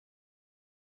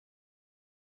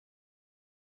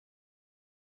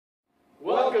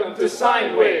Welcome to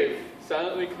SignWave,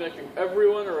 silently connecting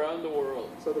everyone around the world.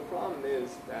 So the problem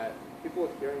is that people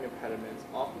with hearing impediments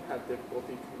often have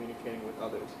difficulty communicating with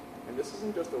others. And this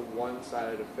isn't just a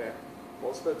one-sided affair.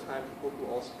 Most of the time, people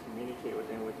who also communicate with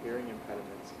hearing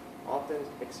impediments often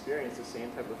experience the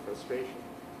same type of frustration.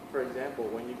 For example,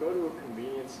 when you go to a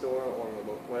convenience store or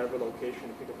whatever location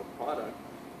to pick up a product,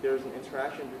 there's an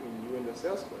interaction between you and the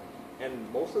sales clerk. And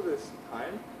most of this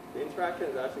time, the interaction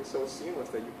is actually so seamless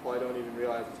that you probably don't even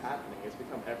realize it's happening. It's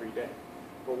become every day.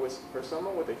 But for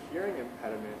someone with a hearing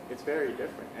impediment, it's very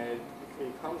different, and it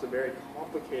becomes a very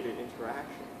complicated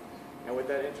interaction. And with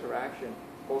that interaction,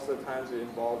 most of the times it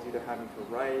involves either having to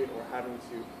write or having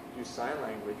to use sign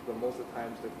language, but most of the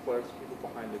times the clerks, people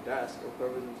behind the desk, or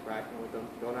whoever's interacting with them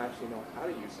don't actually know how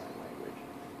to use sign language.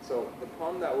 So the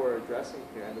problem that we're addressing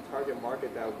here and the target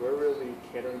market that we're really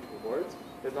catering towards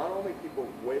is not only people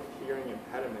with hearing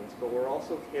impediments, but we're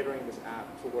also catering this app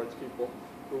towards people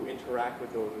who interact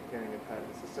with those with hearing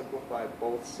impediments to simplify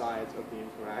both sides of the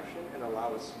interaction and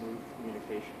allow a smooth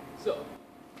communication. So,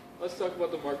 let's talk about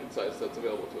the market size that's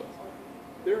available to us.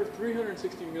 There are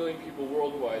 360 million people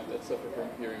worldwide that suffer from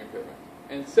hearing impairment,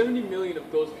 and 70 million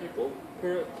of those people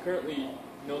currently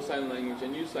know sign language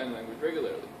and use sign language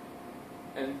regularly.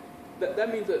 And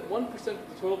that means that 1% of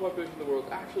the total population of the world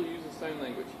actually uses sign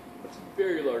language. That's a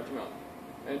very large amount.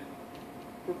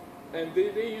 And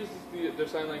they use their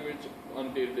sign language on a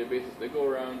day-to-day basis. They go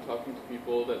around talking to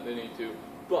people that they need to.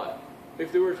 But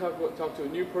if they were to talk to a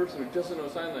new person who doesn't know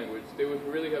sign language, they would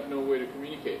really have no way to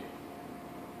communicate.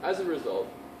 As a result,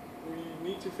 we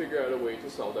need to figure out a way to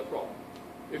solve that problem.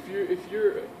 If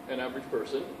you're an average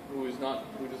person who does not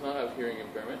have hearing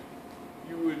impairment,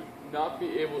 you would not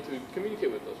be able to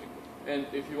communicate with those people. And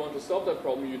if you want to solve that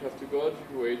problem, you'd have to go out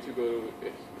of your way to go to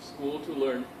a school to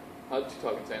learn how to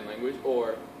talk in sign language,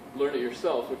 or learn it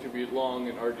yourself, which would be long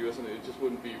and arduous, and it just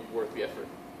wouldn't be worth the effort.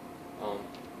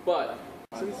 But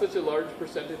since such a large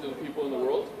percentage of the people in the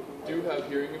world do have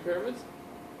hearing impairments,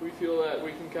 we feel that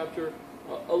we can capture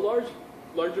a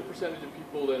larger percentage of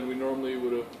people than we normally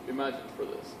would have imagined for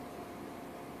this.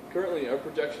 Currently, our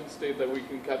projections state that we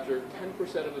can capture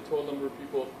 10% of the total number of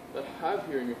people that have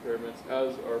hearing impairments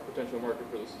as our potential market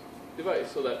for this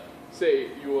device. So that,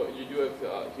 say you do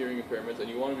have hearing impairments and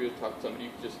you want to be able to talk to somebody, you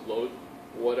can just load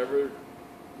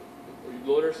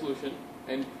our solution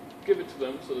and give it to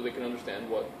them so that they can understand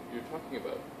what you're talking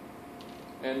about.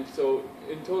 And so,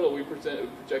 in total, we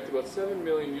project about 7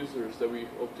 million users that we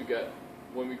hope to get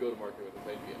when we go to market with this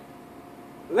idea.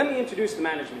 Let me introduce the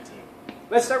management team.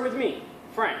 Let's start with me,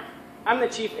 Frank. I'm the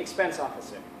Chief Expense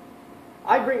Officer.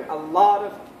 I bring a lot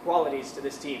of qualities to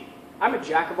this team. I'm a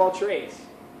jack of all trades.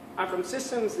 I'm from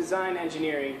systems design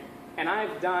engineering, and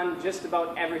I've done just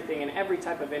about everything in every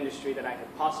type of industry that I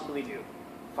could possibly do.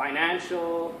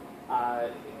 Financial,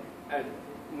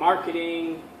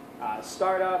 marketing,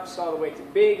 startups, all the way to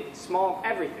big, small,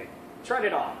 everything. Tried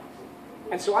it all.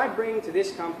 And so I bring to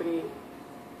this company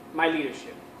my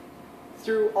leadership.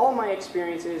 Through all my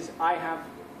experiences, I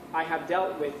have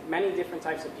dealt with many different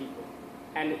types of people.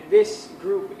 And this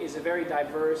group is a very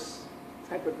diverse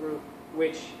type of group,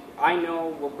 which I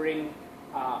know will bring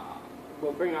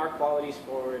our qualities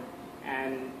forward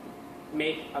and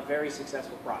make a very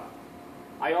successful product.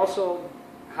 I also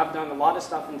have done a lot of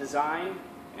stuff in design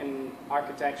and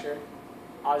architecture,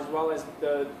 as well as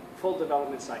the full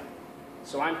development cycle.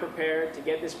 So I'm prepared to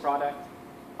get this product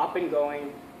up and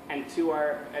going and to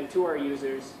our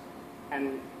users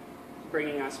and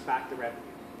bringing us back the revenue.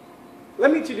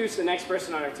 Let me introduce the next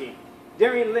person on our team,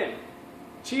 Darian Lim,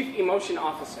 Chief Emotion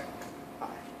Officer. Hi,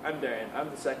 I'm Darian. I'm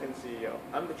the second CEO.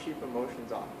 I'm the Chief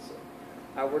Emotions Officer.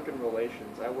 I work in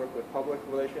relations. I work with public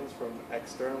relations from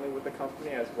externally with the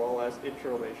company as well as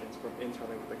interrelations from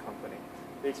internally with the company.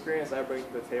 The experience I bring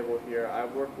to the table here,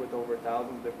 I've worked with over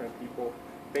 1,000 different people,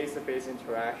 face-to-face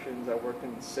interactions. I work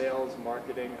in sales,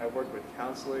 marketing. I work with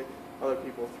counseling, other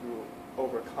people through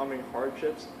overcoming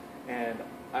hardships, and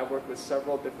I work with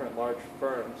several different large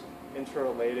firms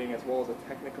interrelating as well as the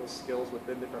technical skills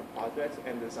within different projects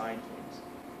and design teams.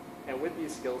 And with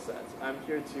these skill sets, I'm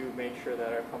here to make sure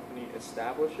that our company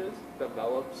establishes,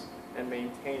 develops, and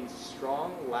maintains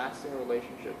strong, lasting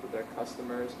relationships with our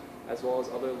customers as well as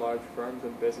other large firms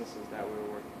and businesses that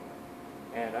we're working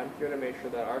with. And I'm here to make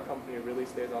sure that our company really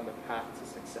stays on the path to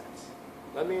success.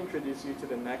 Let me introduce you to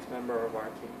the next member of our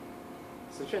team,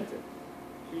 Sachintan.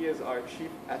 He is our Chief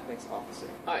Ethics Officer.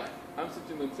 Hi, I'm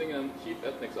Sachintan Singh, and I'm the Chief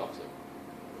Ethics Officer.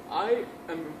 I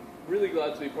am really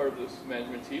glad to be part of this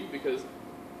management team because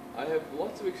I have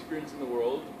lots of experience in the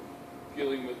world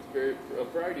dealing with a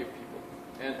variety of people.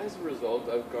 And as a result,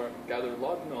 I've gathered a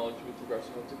lot of knowledge with regards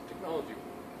to how technology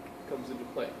comes into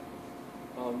play.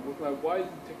 With my wide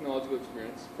technological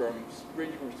experience,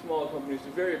 ranging from small companies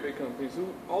to very big companies who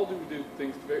all do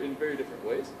things in very different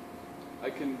ways, I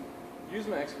can use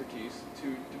my expertise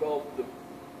to develop the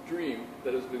dream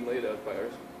that has been laid out by our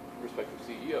respective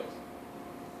CEOs.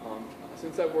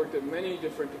 Since I've worked at many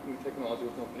different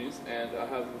technological companies and I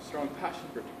have a strong passion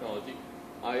for technology,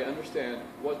 I understand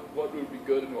what would be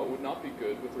good and what would not be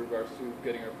good with regards to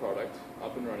getting our product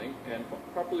up and running and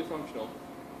properly functional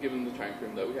given the time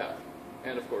frame that we have.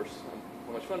 And of course,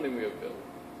 how much funding we have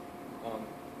available.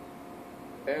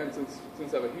 And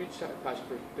since I have a huge passion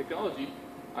for technology,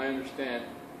 I understand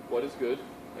what is good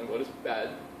and what is bad,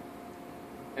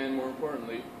 and more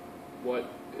importantly, what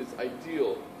is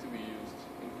ideal to be used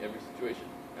in every situation.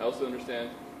 I also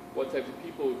understand what types of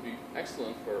people would be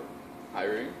excellent for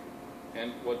hiring,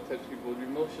 and what types of people would be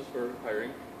malicious for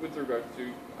hiring with regards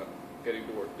to getting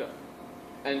the work done.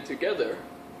 And together,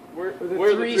 we're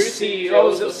the three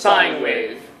CEOs of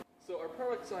SignWave. So our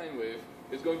product SignWave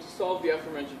is going to solve the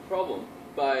aforementioned problem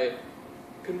by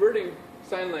converting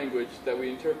sign language that we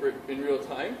interpret in real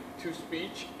time to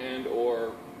speech and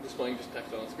or displaying just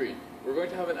text on the screen. We're going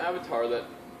to have an avatar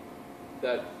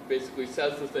that basically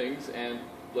says the things and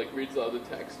reads out the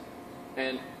text.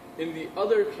 And in the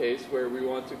other case where we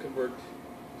want to convert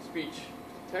speech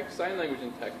to text, sign language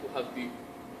and text, we'll have the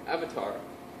avatar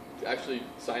to actually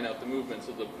sign out the movement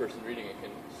so the person reading it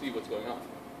can see what's going on.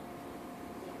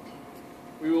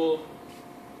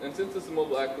 And since this is a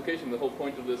mobile application, the whole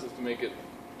point of this is to make it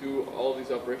do all these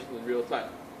operations in real time.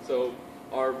 So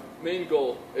our main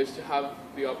goal is to have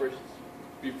the operations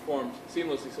be performed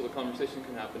seamlessly so the conversation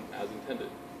can happen as intended.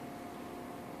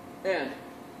 And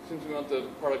since we want the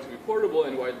product to be portable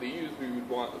and widely used, we would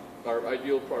want our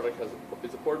ideal product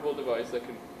is a portable device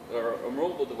or a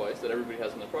mobile device that everybody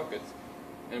has in their pockets,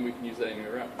 and we can use that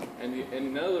anywhere around. And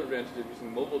another advantage of using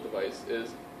a mobile device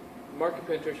is market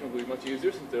penetration will be much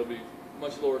easier since there will be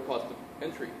much lower cost of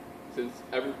entry. Since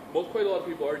quite a lot of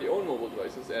people already own mobile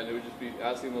devices, and it would just be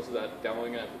as seamless as that,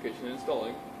 downloading an application,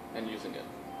 installing, and using it.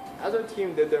 As our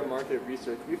team did their market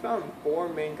research, we found 4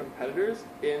 main competitors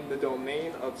in the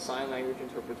domain of sign language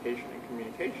interpretation and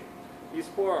communication. These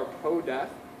 4 are ProDef,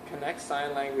 Connect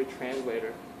Sign Language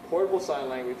Translator, Portable Sign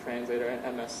Language Translator,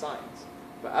 and MS Signs.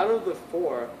 But out of the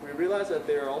 4, we realized that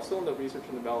they are also in the research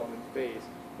and development phase,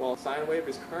 while SignWave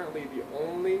is currently the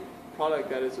only product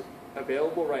that is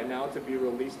available right now to be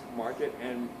released to market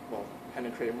and,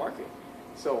 penetrate market.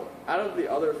 So out of the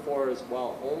other 4 as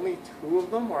well, only 2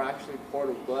 of them are actually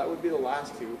portable. So that would be the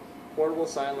last 2, Portable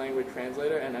Sign Language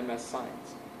Translator and MS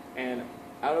Signs. And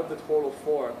out of the total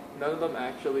 4, none of them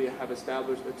actually have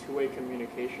established a two-way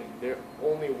communication. They're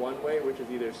only one way, which is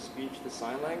either speech to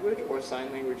sign language or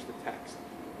sign language to text,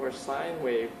 where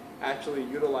SignWave actually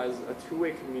utilizes a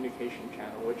two-way communication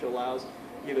channel, which allows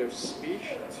either speech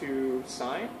to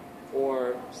sign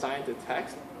or sign to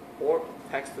text, or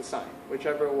text to sign,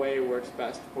 whichever way works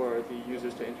best for the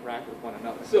users to interact with one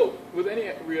another. So, with any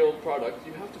real product,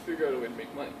 you have to figure out a way to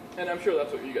make money. And I'm sure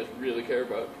that's what you guys really care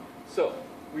about. So,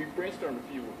 we brainstormed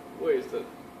a few ways that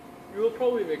will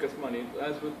probably make us money,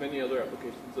 as with many other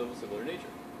applications of a similar nature.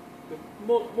 The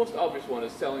most obvious one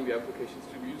is selling the applications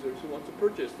to users who want to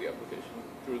purchase the application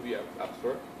through the App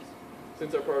Store.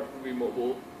 Since our product will be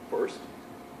mobile first,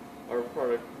 our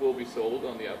product will be sold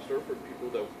on the App Store for people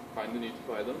that find the need to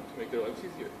buy them to make their lives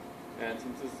easier. And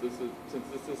since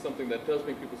this is something that does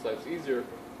make people's lives easier,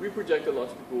 we project that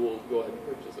lots of people will go ahead and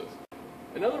purchase this.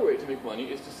 Another way to make money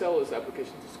is to sell this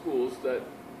application to schools that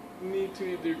need to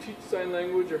either teach sign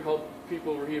language or help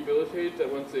people rehabilitate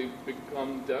that once they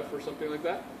become deaf or something like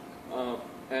that.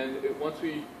 Once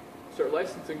we start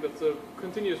licensing, that's a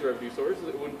continuous revenue source.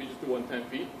 It wouldn't be just a one-time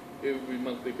fee. It would be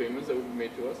monthly payments that would be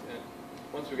made to us. And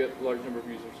once we get a large number of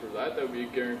users for that, that would be a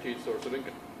guaranteed source of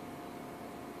income.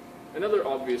 Another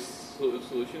obvious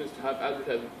solution is to have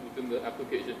advertisements within the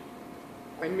application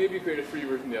and maybe create a free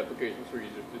version of the application for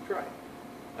users to try.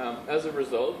 As a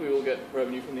result, we will get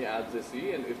revenue from the ads they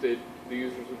see, and if the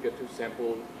users would get to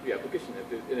sample the application.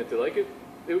 If they like it,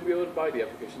 they would be able to buy the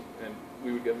application, and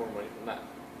we would get more money from that.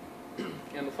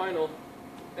 And the final,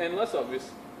 and less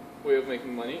obvious way of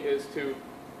making money is to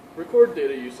record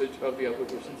data usage of the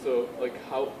application. So, like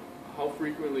how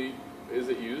frequently is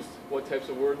it used, what types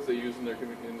of words they use in their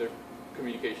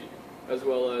communication, as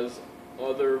well as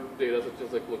other data such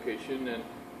as like location and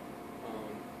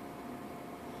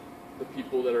the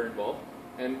people that are involved.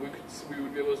 And we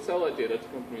would be able to sell that data to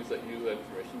companies that use that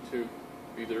information to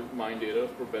either mine data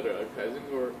for better advertising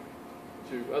or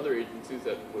to other agencies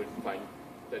that would find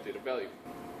that data valuable.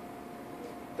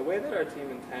 The way that our team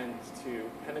intends to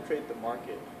penetrate the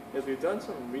market is we've done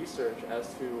some research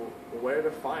as to where to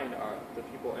find the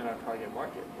people in our target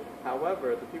market.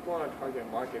 However, the people in our target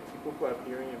market, people who have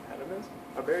hearing impediments,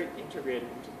 are very integrated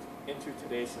into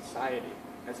today's society.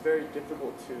 And it's very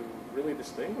difficult to really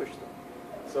distinguish them.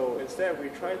 So instead, we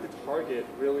tried to target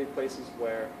really places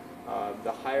where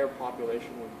the higher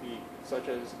population would be, such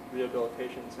as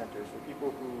rehabilitation centers for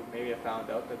people who maybe have found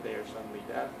out that they are suddenly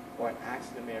deaf, or an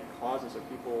accident may have caused it, so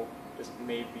people just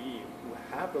may be who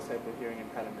have those type of hearing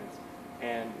impediments.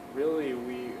 And really,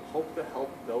 we hope to help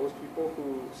those people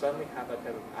who suddenly have that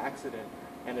type of accident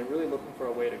and they're really looking for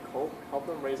a way to cope, help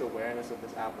them raise awareness of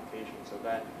this application so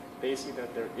that they see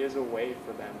that there is a way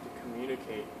for them to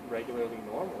communicate regularly,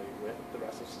 normally with the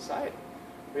rest of society.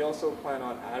 We also plan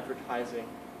on advertising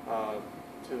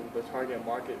to the target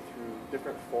market through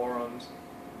different forums,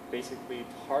 basically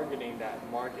targeting that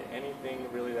market. Anything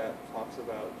really that talks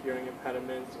about hearing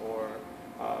impediments or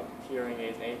hearing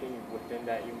aids, anything within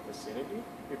that even vicinity,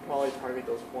 we'd probably target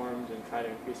those forums and try to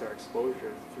increase our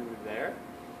exposure through there.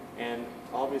 And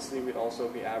obviously we'd also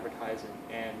be advertising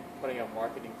and putting out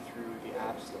marketing through the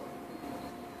App Store.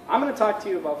 I'm going to talk to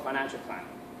you about financial planning.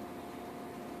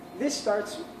 This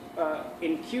starts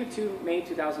in Q2, May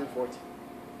 2014.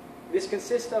 This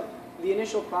consists of the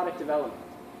initial product development,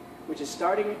 which is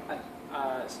starting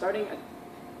a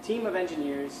team of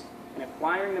engineers and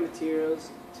acquiring the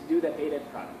materials to do that beta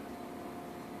product.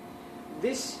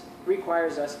 This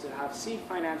requires us to have seed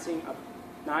financing of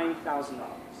 $9,000.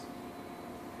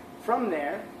 From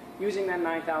there, using that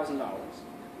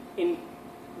 $9,000,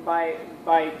 by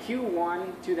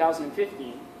Q1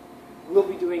 2015, we'll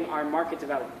be doing our market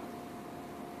development,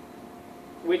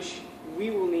 which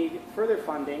we will need further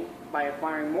funding by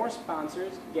acquiring more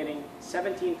sponsors, getting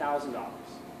 $17,000.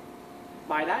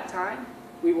 By that time,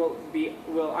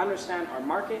 we'll understand our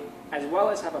market as well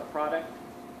as have a product,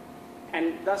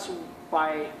 and thus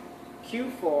by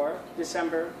Q4,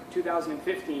 December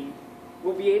 2015,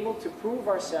 we'll be able to prove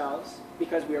ourselves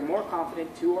because we are more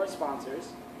confident to our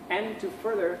sponsors and to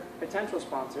further potential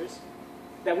sponsors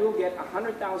that we'll get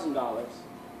 $100,000.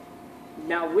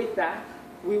 Now with that,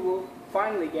 we will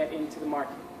finally get into the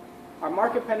market. Our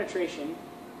market penetration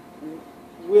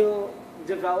will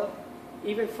develop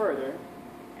even further,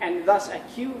 and thus at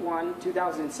Q1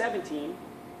 2017,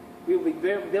 we will be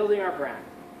building our brand.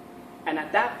 And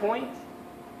at that point,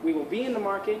 we will be in the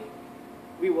market,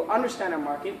 we will understand our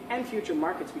market and future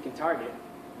markets we can target,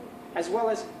 as well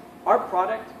as our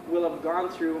product will have gone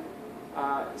through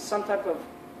some type of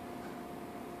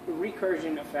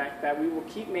recursion effect that we will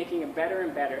keep making it better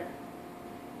and better.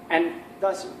 And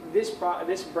thus, this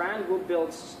brand will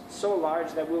build so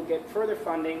large that we'll get further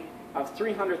funding of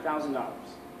 $300,000.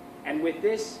 And with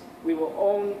this, we will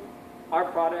own our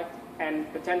product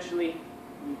and potentially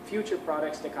future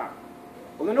products to come.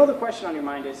 Well, another question on your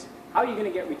mind is, how are you going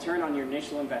to get return on your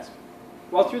initial investment?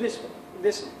 Well, through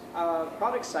this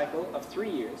product cycle of 3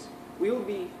 years, we will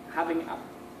be having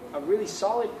a really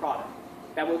solid product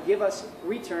that will give us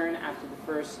return after the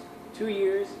first 2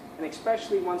 years, and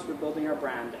especially once we're building our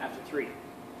brand after 3.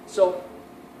 So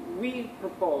we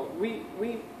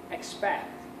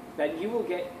expect that you will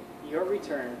get your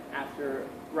return after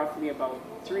roughly about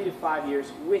 3 to 5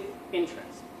 years with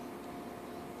interest.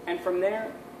 And from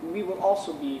there, we will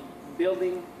also be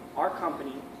building our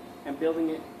company and building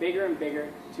it bigger and bigger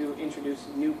to introduce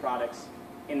new products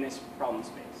in this problem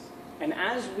space. And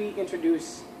as we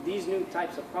introduce these new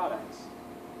types of products,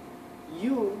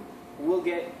 you will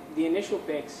get the initial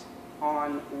picks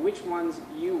on which ones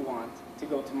you want to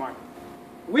go to market.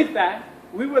 With that,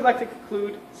 we would like to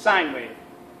conclude SignWave,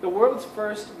 the world's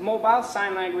first mobile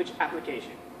sign language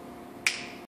application.